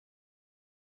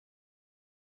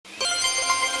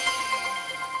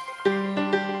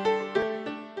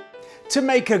To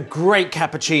make a great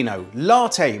cappuccino,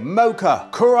 latte, mocha,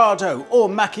 corrado or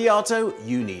macchiato,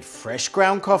 you need fresh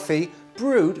ground coffee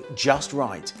brewed just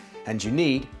right. And you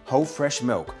need whole fresh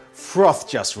milk, frothed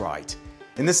just right.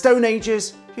 In the Stone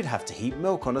Ages, you'd have to heat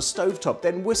milk on a stovetop,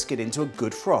 then whisk it into a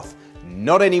good froth.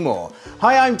 Not anymore.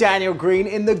 Hi, I'm Daniel Green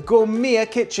in the Gourmia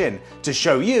kitchen to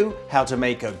show you how to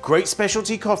make a great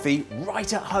specialty coffee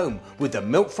right at home with the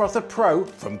Milk Frother Pro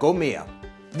from Gourmia.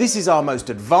 This is our most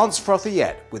advanced frother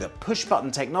yet, with a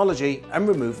push-button technology and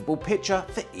removable pitcher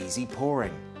for easy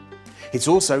pouring. It's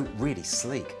also really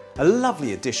sleek, a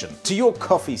lovely addition to your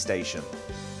coffee station.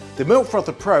 The Milk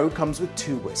Frother Pro comes with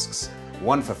 2 whisks,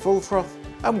 one for full froth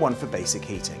and one for basic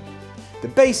heating. The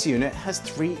base unit has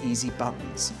 3 easy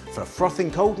buttons for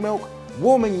frothing cold milk,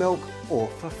 warming milk, or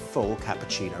for full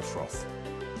cappuccino froth.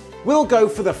 We'll go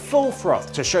for the full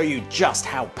froth to show you just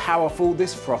how powerful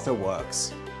this frother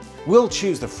works. We'll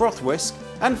choose the froth whisk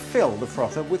and fill the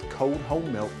frother with cold whole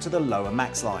milk to the lower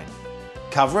max line.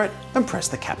 Cover it and press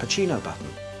the cappuccino button.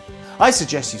 I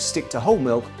suggest you stick to whole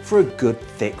milk for a good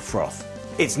thick froth.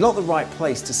 It's not the right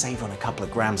place to save on a couple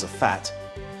of grams of fat.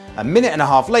 A minute and a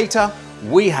half later,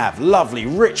 we have lovely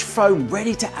rich foam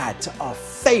ready to add to our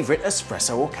favourite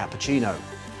espresso or cappuccino.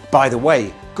 By the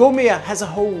way, Gourmia has a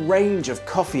whole range of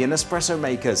coffee and espresso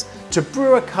makers to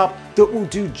brew a cup that will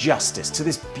do justice to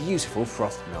this beautiful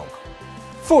frothed milk.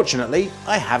 Fortunately,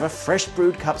 I have a fresh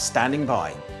brewed cup standing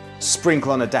by.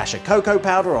 Sprinkle on a dash of cocoa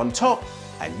powder on top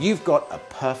and you've got a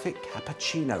perfect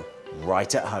cappuccino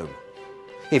right at home.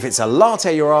 If it's a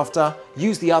latte you're after,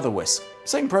 use the other whisk.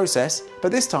 Same process,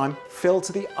 but this time fill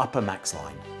to the upper max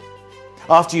line.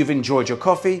 After you've enjoyed your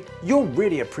coffee, you'll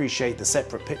really appreciate the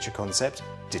separate pitcher concept.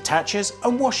 Detaches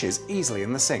and washes easily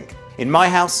in the sink. In my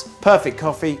house, perfect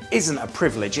coffee isn't a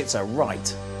privilege, it's a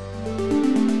right.